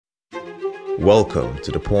Welcome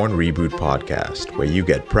to the Porn Reboot podcast, where you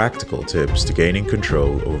get practical tips to gaining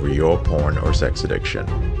control over your porn or sex addiction.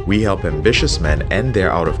 We help ambitious men end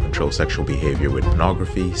their out-of-control sexual behavior with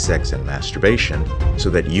pornography, sex, and masturbation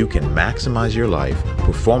so that you can maximize your life,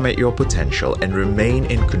 perform at your potential, and remain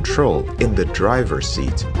in control in the driver's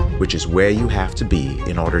seat, which is where you have to be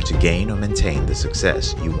in order to gain or maintain the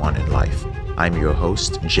success you want in life. I'm your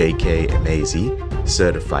host, J.K. Emezi,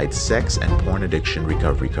 certified sex and porn addiction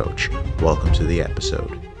recovery coach. Welcome to the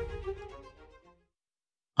episode.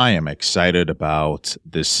 I am excited about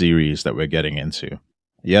this series that we're getting into.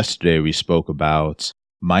 Yesterday, we spoke about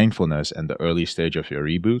mindfulness and the early stage of your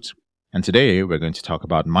reboot. And today, we're going to talk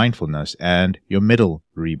about mindfulness and your middle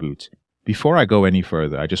reboot. Before I go any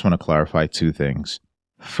further, I just want to clarify two things.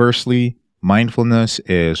 Firstly, mindfulness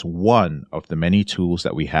is one of the many tools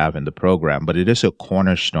that we have in the program, but it is a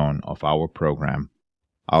cornerstone of our program.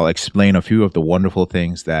 I'll explain a few of the wonderful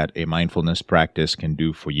things that a mindfulness practice can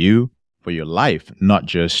do for you, for your life, not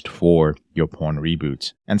just for your porn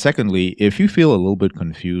reboots. And secondly, if you feel a little bit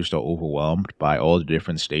confused or overwhelmed by all the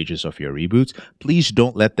different stages of your reboots, please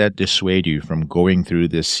don't let that dissuade you from going through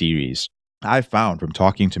this series. I've found from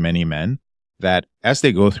talking to many men that as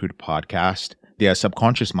they go through the podcast, their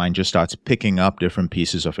subconscious mind just starts picking up different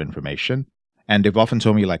pieces of information. And they've often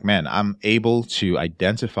told me, like, man, I'm able to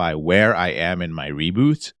identify where I am in my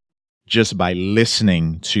reboot just by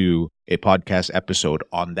listening to a podcast episode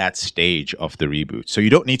on that stage of the reboot. So you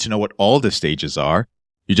don't need to know what all the stages are.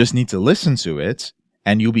 You just need to listen to it,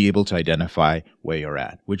 and you'll be able to identify where you're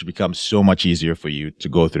at, which becomes so much easier for you to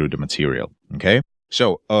go through the material. Okay?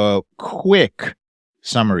 So a quick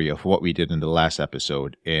summary of what we did in the last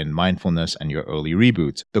episode in mindfulness and your early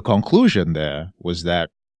reboot. The conclusion there was that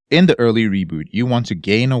in the early reboot, you want to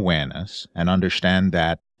gain awareness and understand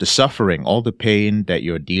that the suffering, all the pain that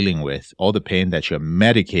you're dealing with, all the pain that you're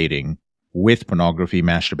medicating with pornography,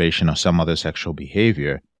 masturbation, or some other sexual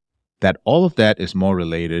behavior, that all of that is more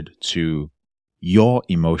related to your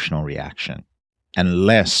emotional reaction and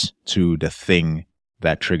less to the thing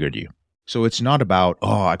that triggered you. So it's not about,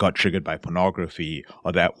 oh, I got triggered by pornography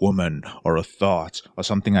or that woman or a thought or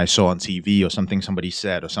something I saw on TV or something somebody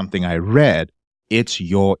said or something I read. It's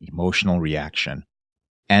your emotional reaction.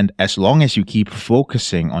 And as long as you keep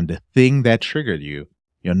focusing on the thing that triggered you,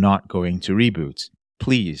 you're not going to reboot.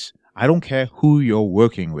 Please, I don't care who you're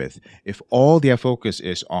working with. If all their focus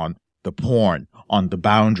is on the porn, on the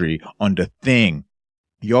boundary, on the thing,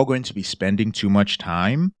 you're going to be spending too much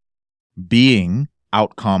time being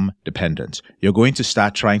outcome dependent. You're going to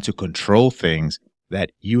start trying to control things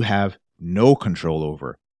that you have no control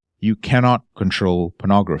over. You cannot control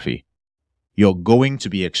pornography. You're going to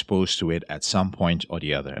be exposed to it at some point or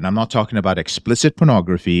the other. And I'm not talking about explicit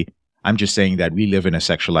pornography. I'm just saying that we live in a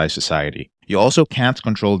sexualized society. You also can't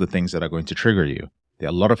control the things that are going to trigger you. There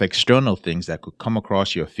are a lot of external things that could come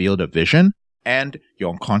across your field of vision, and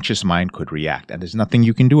your unconscious mind could react, and there's nothing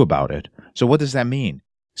you can do about it. So what does that mean?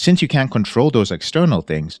 Since you can't control those external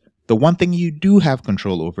things, the one thing you do have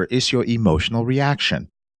control over is your emotional reaction.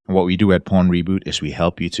 And what we do at Porn Reboot is we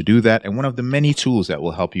help you to do that. And one of the many tools that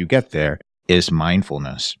will help you get there is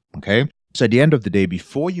mindfulness. Okay? So at the end of the day,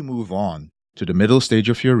 before you move on to the middle stage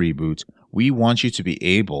of your reboot, we want you to be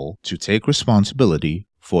able to take responsibility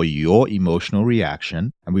for your emotional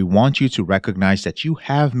reaction. And we want you to recognize that you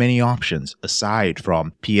have many options aside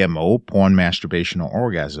from PMO, porn, masturbation, or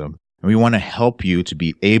orgasm. And we want to help you to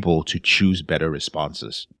be able to choose better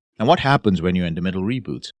responses. And what happens when you're in the middle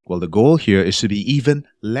reboot? Well, the goal here is to be even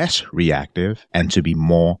less reactive and to be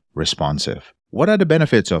more responsive. What are the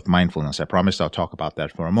benefits of mindfulness? I promised I'll talk about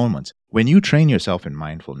that for a moment. When you train yourself in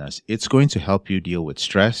mindfulness, it's going to help you deal with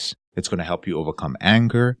stress. It's going to help you overcome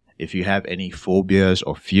anger. If you have any phobias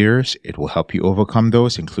or fears, it will help you overcome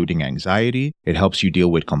those, including anxiety. It helps you deal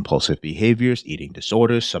with compulsive behaviors, eating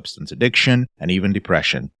disorders, substance addiction, and even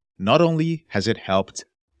depression. Not only has it helped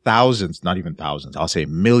thousands, not even thousands, I'll say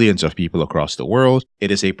millions of people across the world,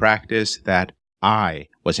 it is a practice that I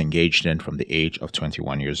was engaged in from the age of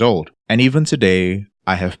 21 years old. And even today,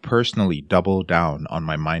 I have personally doubled down on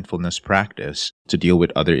my mindfulness practice to deal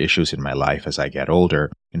with other issues in my life as I get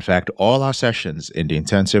older. In fact, all our sessions in the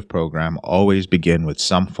intensive program always begin with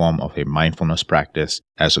some form of a mindfulness practice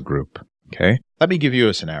as a group. Okay? Let me give you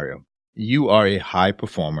a scenario. You are a high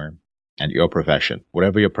performer and your profession,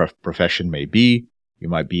 whatever your profession may be. You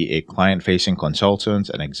might be a client-facing consultant,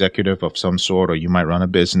 an executive of some sort, or you might run a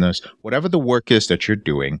business. Whatever the work is that you're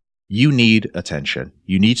doing, you need attention.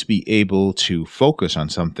 You need to be able to focus on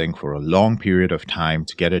something for a long period of time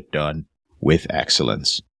to get it done with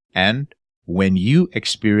excellence. And when you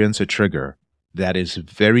experience a trigger that is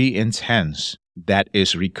very intense that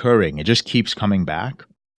is recurring, it just keeps coming back,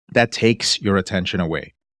 that takes your attention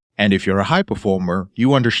away. And if you're a high performer,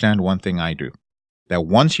 you understand one thing I do, that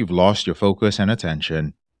once you've lost your focus and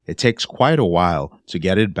attention, it takes quite a while to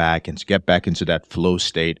get it back and to get back into that flow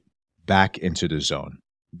state, back into the zone.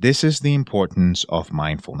 This is the importance of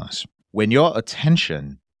mindfulness. When your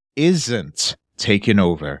attention isn't taken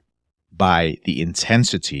over by the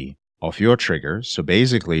intensity of your triggers, so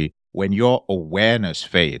basically, when your awareness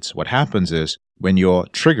fades, what happens is when your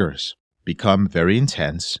triggers become very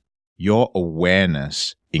intense, your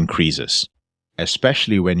awareness increases.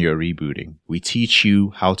 Especially when you're rebooting, we teach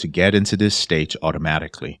you how to get into this state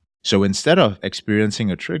automatically. So instead of experiencing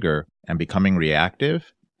a trigger and becoming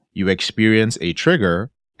reactive, you experience a trigger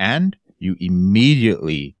and you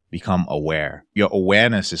immediately become aware. Your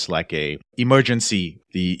awareness is like the emergency,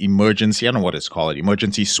 I don't know what it's called,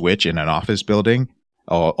 emergency switch in an office building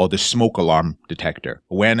or the smoke alarm detector.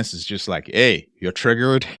 Awareness is just like, hey, you're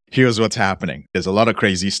triggered. Here's what's happening. There's a lot of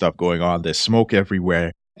crazy stuff going on. There's smoke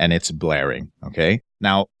everywhere. And it's blaring, okay?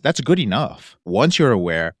 Now, that's good enough. Once you're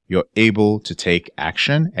aware, you're able to take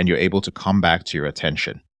action and you're able to come back to your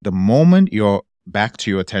attention. The moment you're back to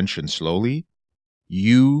your attention slowly,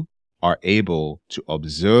 you are able to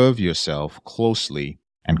observe yourself closely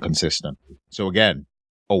and consistently. So again,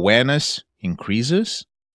 awareness increases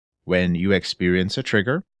when you experience a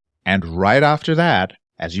trigger. And right after that,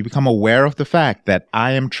 as you become aware of the fact that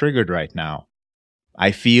I am triggered right now,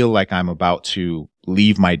 I feel like I'm about to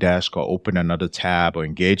leave my desk or open another tab or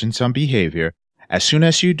engage in some behavior. As soon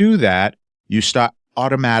as you do that, you start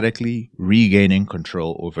automatically regaining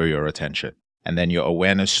control over your attention. And then your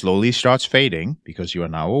awareness slowly starts fading because you are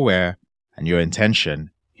now aware and your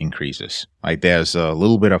intention increases. Like there's a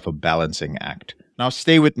little bit of a balancing act. Now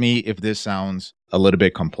stay with me if this sounds a little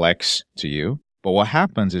bit complex to you. But what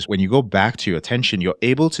happens is when you go back to your attention, you're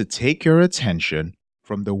able to take your attention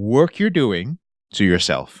from the work you're doing to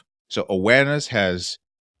yourself. So awareness has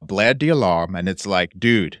blared the alarm and it's like,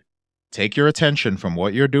 dude, take your attention from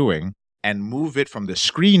what you're doing and move it from the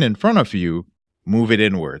screen in front of you, move it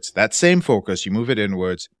inwards. That same focus, you move it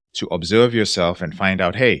inwards to observe yourself and find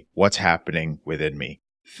out, hey, what's happening within me?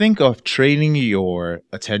 Think of training your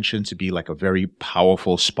attention to be like a very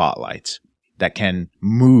powerful spotlight that can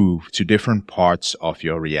move to different parts of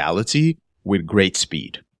your reality with great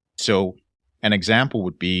speed. So an example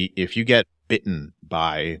would be if you get bitten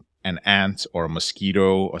by an ant or a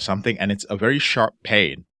mosquito or something, and it's a very sharp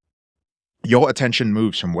pain, your attention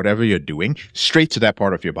moves from whatever you're doing straight to that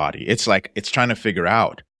part of your body. It's like it's trying to figure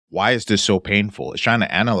out, why is this so painful? It's trying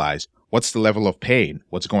to analyze what's the level of pain,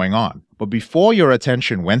 what's going on. But before your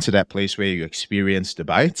attention went to that place where you experienced the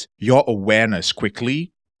bite, your awareness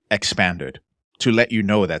quickly expanded to let you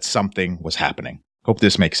know that something was happening. Hope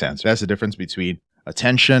this makes sense. That's the difference between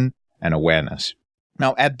attention and awareness.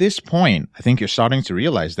 Now, at this point, I think you're starting to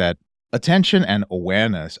realize that attention and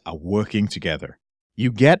awareness are working together.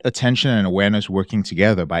 You get attention and awareness working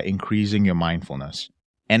together by increasing your mindfulness.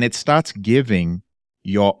 And it starts giving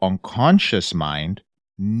your unconscious mind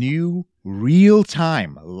new,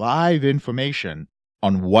 real-time, live information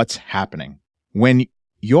on what's happening. When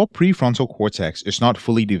your prefrontal cortex is not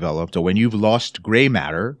fully developed, or when you've lost gray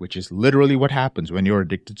matter, which is literally what happens when you're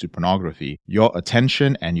addicted to pornography, your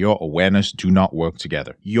attention and your awareness do not work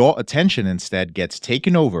together. Your attention instead gets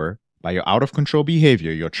taken over by your out-of-control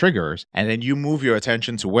behavior, your triggers, and then you move your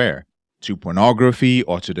attention to where? To pornography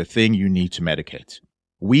or to the thing you need to medicate.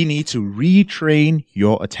 We need to retrain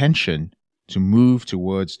your attention to move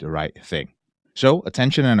towards the right thing. So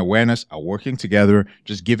attention and awareness are working together,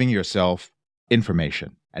 just giving yourself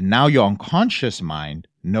information. And now your unconscious mind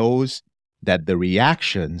knows that the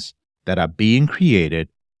reactions that are being created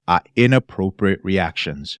are inappropriate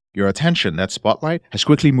reactions. Your attention, that spotlight, has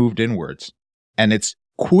quickly moved inwards. And it's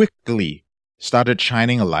quickly started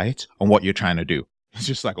shining a light on what you're trying to do. It's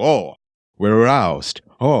just like, oh, we're aroused.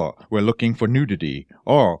 Oh, we're looking for nudity.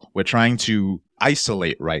 Oh, we're trying to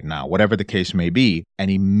isolate right now, whatever the case may be. And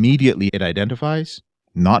immediately it identifies,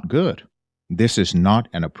 not good. This is not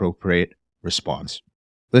an appropriate response.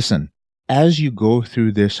 Listen, as you go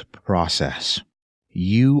through this process,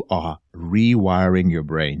 you are rewiring your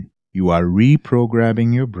brain. You are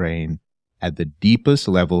reprogramming your brain at the deepest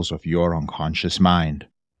levels of your unconscious mind.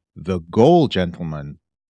 The goal, gentlemen,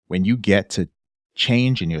 when you get to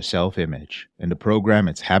change in your self-image, in the program,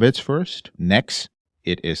 it's habits first, next,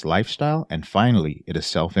 it is lifestyle, and finally, it is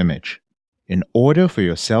self-image. In order for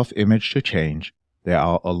your self-image to change, there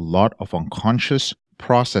are a lot of unconscious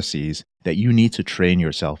processes that you need to train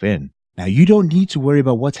yourself in. Now, you don't need to worry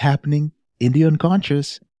about what's happening in the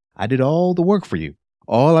unconscious. I did all the work for you.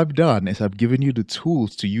 All I've done is I've given you the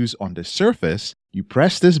tools to use on the surface. You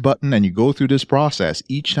press this button and you go through this process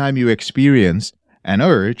each time you experience an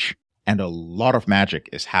urge, and a lot of magic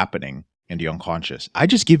is happening in the unconscious. I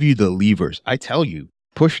just give you the levers. I tell you,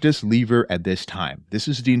 push this lever at this time. This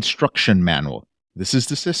is the instruction manual. This is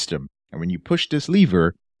the system. And when you push this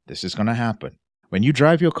lever, this is going to happen. When you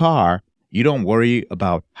drive your car, you don't worry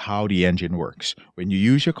about how the engine works. When you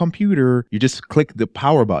use your computer, you just click the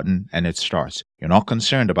power button and it starts. You're not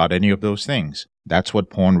concerned about any of those things. That's what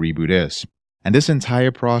porn reboot is. And this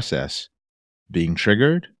entire process, being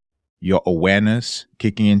triggered, your awareness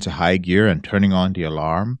kicking into high gear and turning on the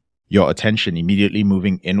alarm, your attention immediately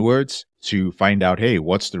moving inwards to find out, hey,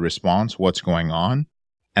 what's the response? What's going on?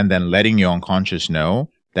 And then letting your unconscious know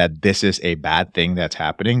that this is a bad thing that's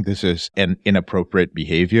happening. This is an inappropriate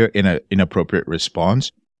behavior, inappropriate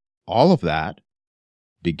response. All of that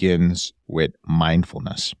begins with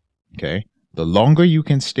mindfulness. Okay? The longer you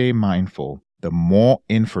can stay mindful, the more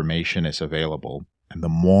information is available and the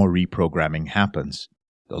more reprogramming happens.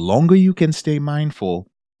 The longer you can stay mindful,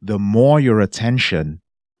 the more your attention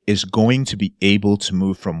is going to be able to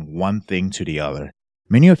move from one thing to the other.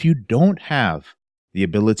 Many of you don't have the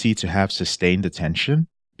ability to have sustained attention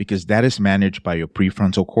because that is managed by your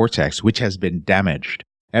prefrontal cortex, which has been damaged.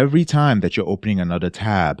 Every time that you're opening another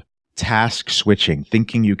tab, task switching,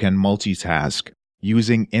 thinking you can multitask,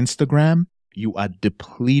 using Instagram, you are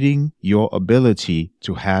depleting your ability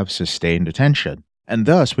to have sustained attention. And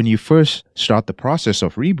thus, when you first start the process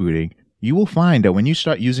of rebooting, you will find that when you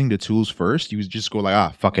start using the tools first, you just go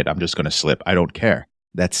like, fuck it, I'm just going to slip. I don't care.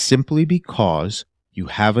 That's simply because you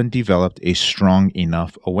haven't developed a strong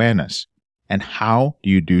enough awareness. And how do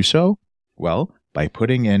you do so? Well, by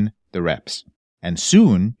putting in the reps. And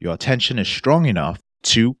soon, your attention is strong enough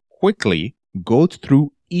to quickly go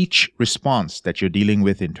through each response that you're dealing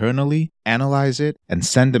with internally, analyze it, and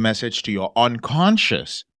send the message to your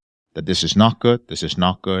unconscious that this is not good, this is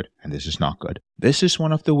not good, and this is not good. This is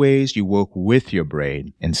one of the ways you work with your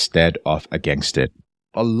brain instead of against it.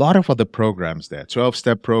 A lot of other programs there,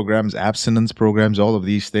 12-step programs, abstinence programs, all of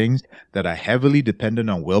these things that are heavily dependent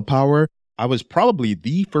on willpower. I was probably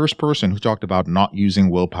the first person who talked about not using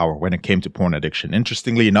willpower when it came to porn addiction.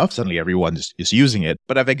 Interestingly enough, suddenly everyone is using it.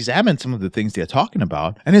 But I've examined some of the things they're talking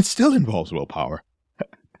about, and it still involves willpower.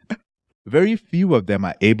 Very few of them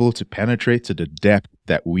are able to penetrate to the depth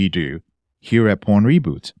that we do here at Porn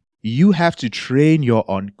Reboot. You have to train your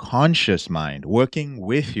unconscious mind, working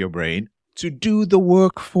with your brain, to do the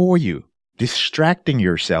work for you. Distracting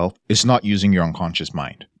yourself is not using your unconscious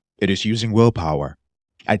mind. It is using willpower.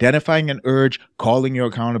 Identifying an urge, calling your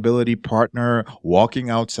accountability partner,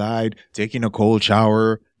 walking outside, taking a cold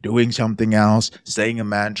shower, doing something else, saying a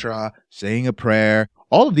mantra, saying a prayer.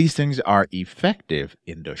 All of these things are effective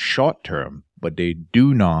in the short term, but they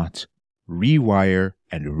do not rewire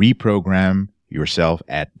and reprogram yourself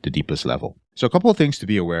at the deepest level. So a couple of things to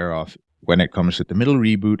be aware of when it comes to the middle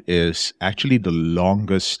reboot is actually the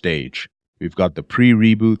longest stage. We've got the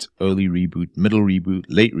pre-reboot, early reboot, middle reboot,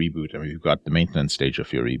 late reboot, and we've got the maintenance stage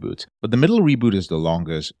of your reboot. But the middle reboot is the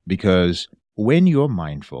longest because when you're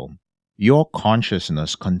mindful, your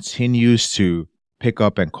consciousness continues to pick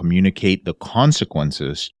up and communicate the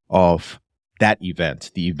consequences of that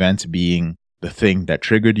event, the event being the thing that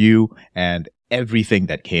triggered you and everything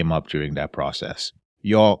that came up during that process.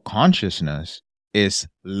 Your consciousness is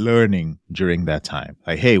learning during that time.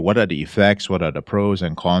 Like, hey, what are the effects? What are the pros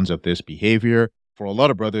and cons of this behavior? For a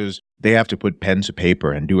lot of brothers, they have to put pen to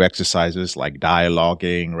paper and do exercises like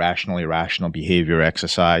dialoguing, rational, irrational behavior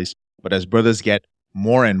exercise. But as brothers get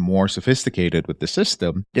more and more sophisticated with the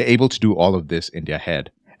system, they're able to do all of this in their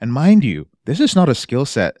head. And mind you, this is not a skill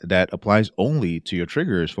set that applies only to your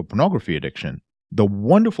triggers for pornography addiction. The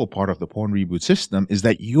wonderful part of the Porn Reboot system is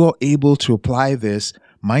that you're able to apply this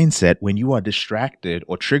mindset when you are distracted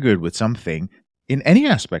or triggered with something in any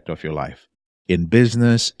aspect of your life, in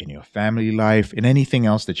business, in your family life, in anything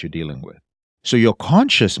else that you're dealing with. So your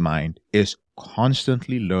conscious mind is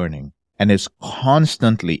constantly learning and is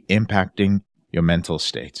constantly impacting your mental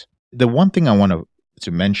state. The one thing I want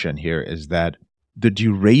to mention here is that the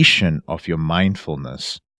duration of your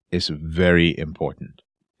mindfulness is very important.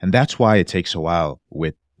 And that's why it takes a while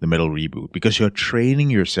with the middle reboot, because you're training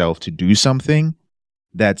yourself to do something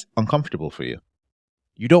that's uncomfortable for you.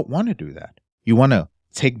 You don't want to do that. You want to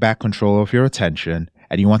take back control of your attention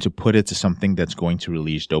and you want to put it to something that's going to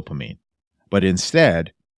release dopamine. But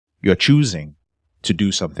instead, you're choosing to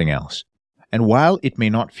do something else. And while it may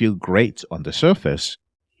not feel great on the surface,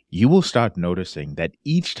 you will start noticing that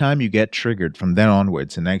each time you get triggered from then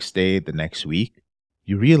onwards, the next day, the next week,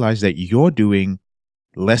 you realize that you're doing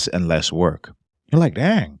less and less work. You're like,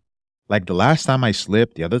 dang, like the last time I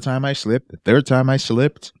slipped, the other time I slipped, the third time I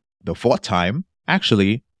slipped, the fourth time,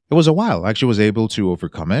 actually, it was a while. I actually was able to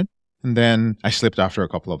overcome it. And then I slipped after a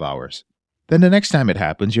couple of hours. Then the next time it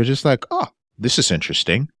happens, you're just like, oh, this is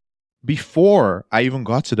interesting. Before I even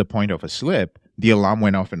got to the point of a slip, the alarm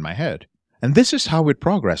went off in my head. And this is how it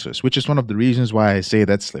progresses, which is one of the reasons why I say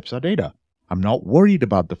that slips are data. I'm not worried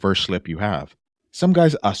about the first slip you have. Some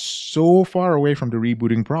guys are so far away from the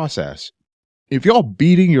rebooting process. If you're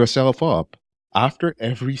beating yourself up after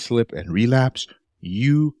every slip and relapse,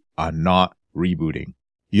 you are not rebooting.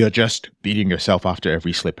 You're just beating yourself after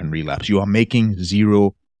every slip and relapse. You are making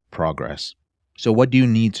zero progress. So what do you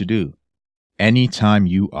need to do? Anytime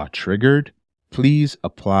you are triggered, please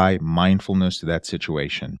apply mindfulness to that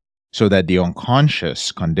situation so that the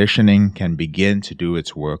unconscious conditioning can begin to do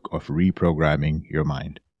its work of reprogramming your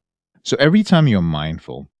mind. So every time you're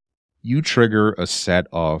mindful, you trigger a set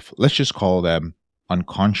of, let's just call them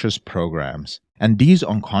unconscious programs. And these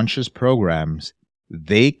unconscious programs,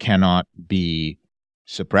 they cannot be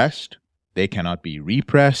suppressed. They cannot be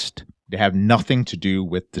repressed. They have nothing to do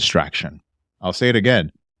with distraction. I'll say it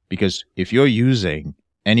again, because if you're using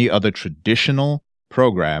any other traditional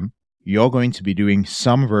program, you're going to be doing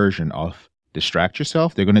some version of distract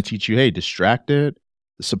yourself. They're going to teach you, hey, distract it,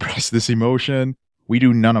 suppress this emotion. We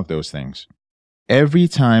do none of those things. Every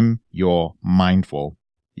time you're mindful,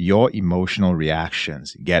 your emotional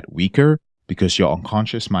reactions get weaker because your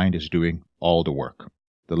unconscious mind is doing all the work.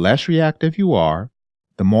 The less reactive you are,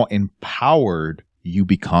 the more empowered you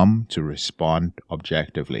become to respond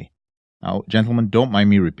objectively. Now, gentlemen, don't mind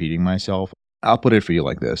me repeating myself. I'll put it for you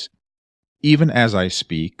like this. Even as I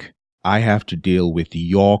speak, I have to deal with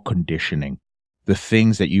your conditioning, the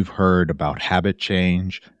things that you've heard about habit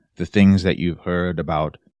change, the things that you've heard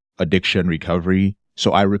about addiction recovery.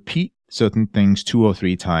 So I repeat certain things 2 or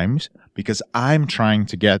 3 times because I'm trying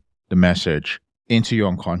to get the message into your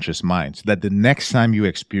unconscious mind so that the next time you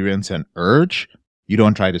experience an urge, you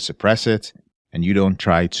don't try to suppress it and you don't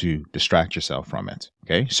try to distract yourself from it.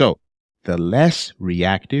 Okay? So the less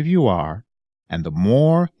reactive you are and the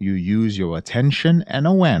more you use your attention and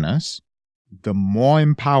awareness, the more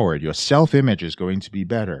empowered your self-image is going to be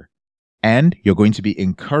better. And you're going to be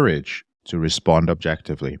encouraged to respond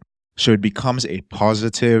objectively. So it becomes a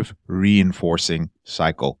positive, reinforcing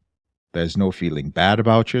cycle. There's no feeling bad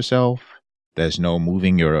about yourself. There's no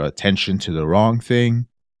moving your attention to the wrong thing.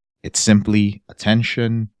 It's simply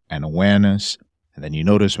attention and awareness. And then you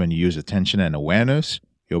notice when you use attention and awareness,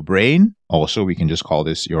 your brain, also we can just call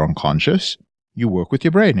this your unconscious, you work with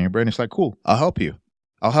your brain. And your brain is like, cool, I'll help you.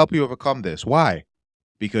 I'll help you overcome this. Why?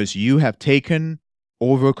 Because you have taken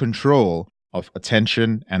over control of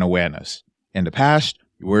attention and awareness. In the past,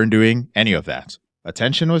 you weren't doing any of that.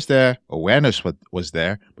 Attention was there, awareness was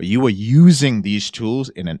there, but you were using these tools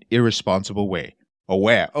in an irresponsible way.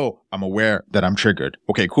 Aware, oh, I'm aware that I'm triggered.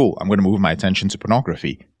 Okay, cool, I'm going to move my attention to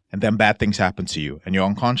pornography. And then bad things happen to you. And your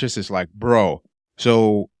unconscious is like, bro,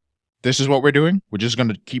 so this is what we're doing? We're just going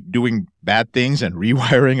to keep doing bad things and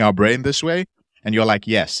rewiring our brain this way? And you're like,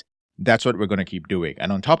 yes, that's what we're going to keep doing.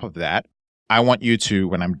 And on top of that, I want you to,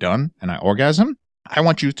 when I'm done and I orgasm, I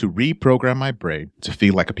want you to reprogram my brain to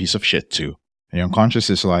feel like a piece of shit too. And your unconscious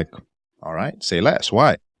is like, all right, say less.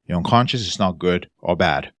 Why? Your unconscious is not good or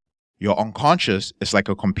bad. Your unconscious is like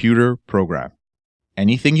a computer program.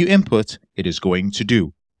 Anything you input, it is going to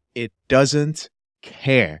do. It doesn't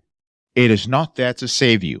care. It is not there to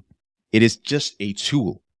save you. It is just a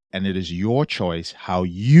tool, and it is your choice how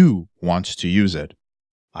you want to use it.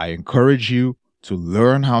 I encourage you to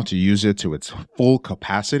learn how to use it to its full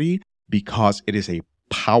capacity because it is a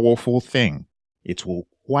powerful thing. It will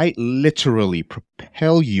quite literally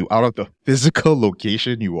propel you out of the physical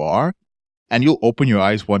location you are, and you'll open your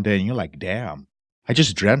eyes one day and you're like, damn, I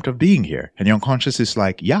just dreamt of being here. And your unconscious is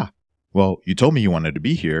like, yeah, well, you told me you wanted to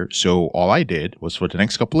be here, so all I did was for the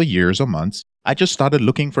next couple of years or months, I just started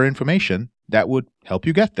looking for information that would help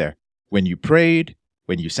you get there. When you prayed,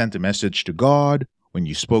 when you sent a message to God, when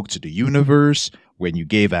you spoke to the universe, when you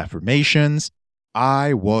gave affirmations,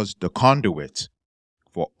 I was the conduit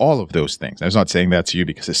for all of those things. I was not saying that to you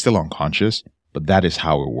because it's still unconscious, but that is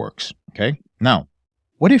how it works. Okay? Now,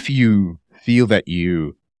 what if you feel that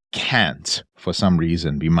you can't, for some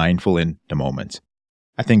reason, be mindful in the moment?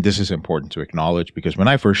 I think this is important to acknowledge because when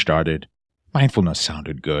I first started, mindfulness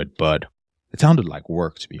sounded good, but it sounded like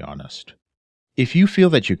work, to be honest. If you feel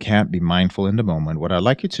that you can't be mindful in the moment, what I'd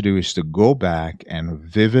like you to do is to go back and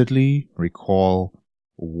vividly recall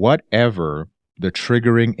whatever the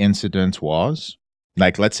triggering incident was.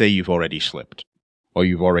 Like, let's say you've already slipped or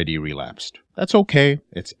you've already relapsed. That's okay.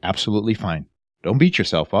 It's absolutely fine. Don't beat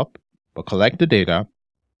yourself up. But collect the data,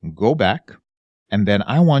 go back, and then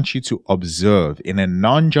I want you to observe in a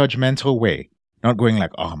non-judgmental way. Not going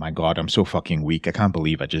like, oh my God, I'm so fucking weak. I can't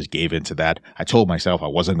believe I just gave in to that. I told myself I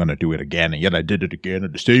wasn't going to do it again, and yet I did it again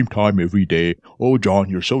at the same time every day. Oh, John,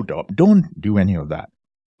 you're so dumb. Don't do any of that.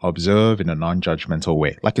 Observe in a non-judgmental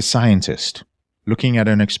way, like a scientist looking at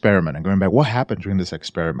an experiment and going back, what happened during this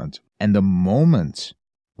experiment? And the moment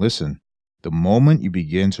you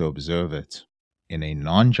begin to observe it in a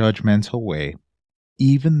non-judgmental way,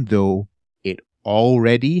 even though it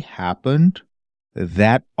already happened,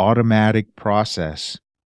 that automatic process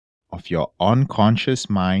of your unconscious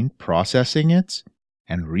mind processing it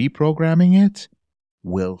and reprogramming it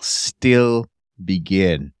will still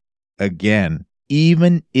begin again,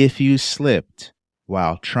 even if you slipped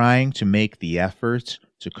while trying to make the effort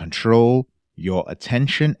to control your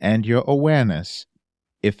attention and your awareness.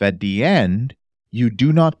 If at the end you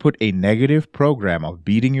do not put a negative program of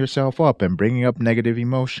beating yourself up and bringing up negative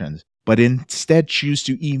emotions, but instead choose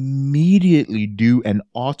to immediately do an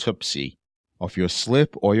autopsy of your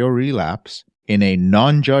slip or your relapse in a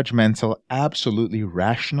non-judgmental, absolutely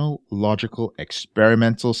rational, logical,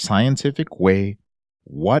 experimental, scientific way,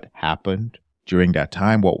 what happened during that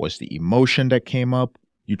time? What was the emotion that came up?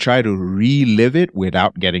 You try to relive it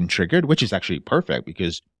without getting triggered, which is actually perfect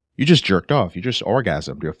because you just jerked off. You just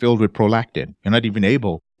orgasmed. You're filled with prolactin. You're not even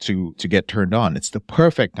able to get turned on. It's the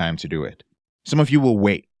perfect time to do it. Some of you will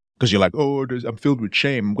wait because you're like, oh, I'm filled with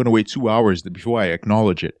shame. I'm going to wait 2 hours before I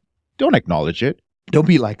acknowledge it. Don't acknowledge it. Don't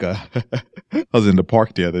be like I was in the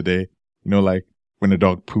park the other day, like when a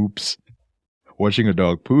dog poops, watching a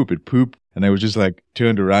dog poop, it pooped. And I was just like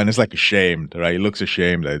turned around. It's like ashamed, right? It looks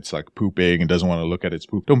ashamed that it's like pooping and doesn't want to look at its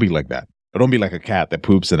poop. Don't be like that. Or don't be like a cat that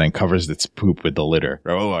poops and then covers its poop with the litter.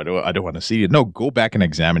 Oh, I don't want to see it. No, go back and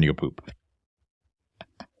examine your poop.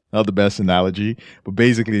 Not the best analogy, but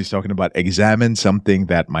basically it's talking about examine something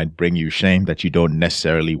that might bring you shame that you don't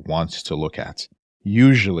necessarily want to look at.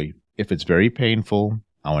 Usually, if it's very painful,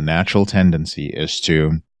 our natural tendency is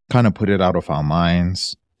to kind of put it out of our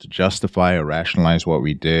minds, to justify or rationalize what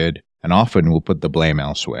we did, and often we'll put the blame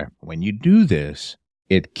elsewhere. When you do this,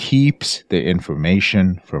 it keeps the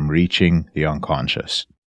information from reaching the unconscious.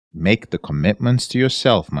 Make the commitments to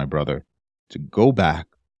yourself, my brother, to go back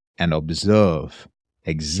and observe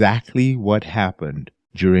exactly what happened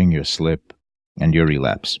during your slip and your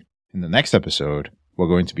relapse. In the next episode, we're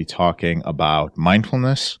going to be talking about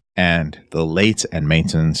mindfulness and the late and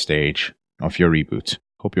maintenance stage of your reboot.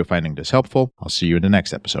 Hope you're finding this helpful. I'll see you in the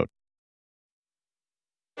next episode.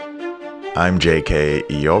 I'm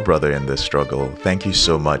JK, your brother in this struggle. Thank you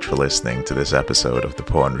so much for listening to this episode of the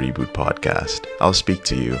Porn Reboot podcast. I'll speak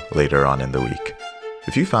to you later on in the week.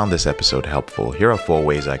 If you found this episode helpful, here are 4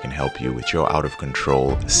 ways I can help you with your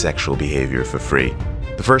out-of-control sexual behavior for free.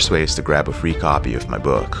 The first way is to grab a free copy of my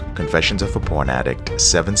book, Confessions of a Porn Addict,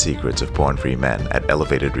 7 Secrets of Porn-Free Men at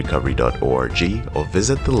elevatedrecovery.org, or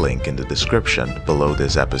visit the link in the description below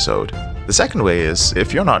this episode. The second way is,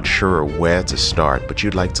 if you're not sure where to start, but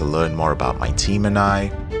you'd like to learn more about my team and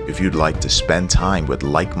I, if you'd like to spend time with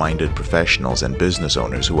like-minded professionals and business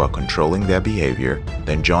owners who are controlling their behavior,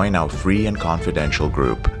 then join our free and confidential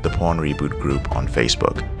group, the Porn Reboot group on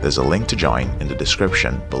Facebook. There's a link to join in the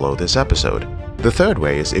description below this episode. The third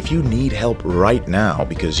way is if you need help right now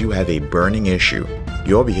because you have a burning issue,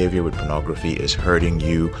 your behavior with pornography is hurting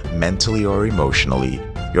you mentally or emotionally,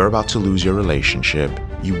 you're about to lose your relationship,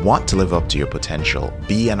 you want to live up to your potential,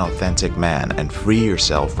 be an authentic man, and free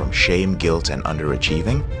yourself from shame, guilt, and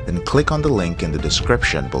underachieving, then click on the link in the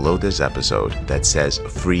description below this episode that says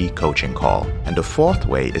free coaching call. And the fourth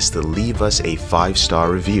way is to leave us a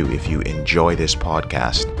 5-star review if you enjoy this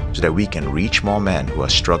podcast, so that we can reach more men who are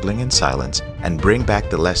struggling in silence and bring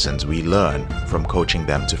back the lessons we learn from coaching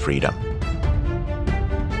them to freedom.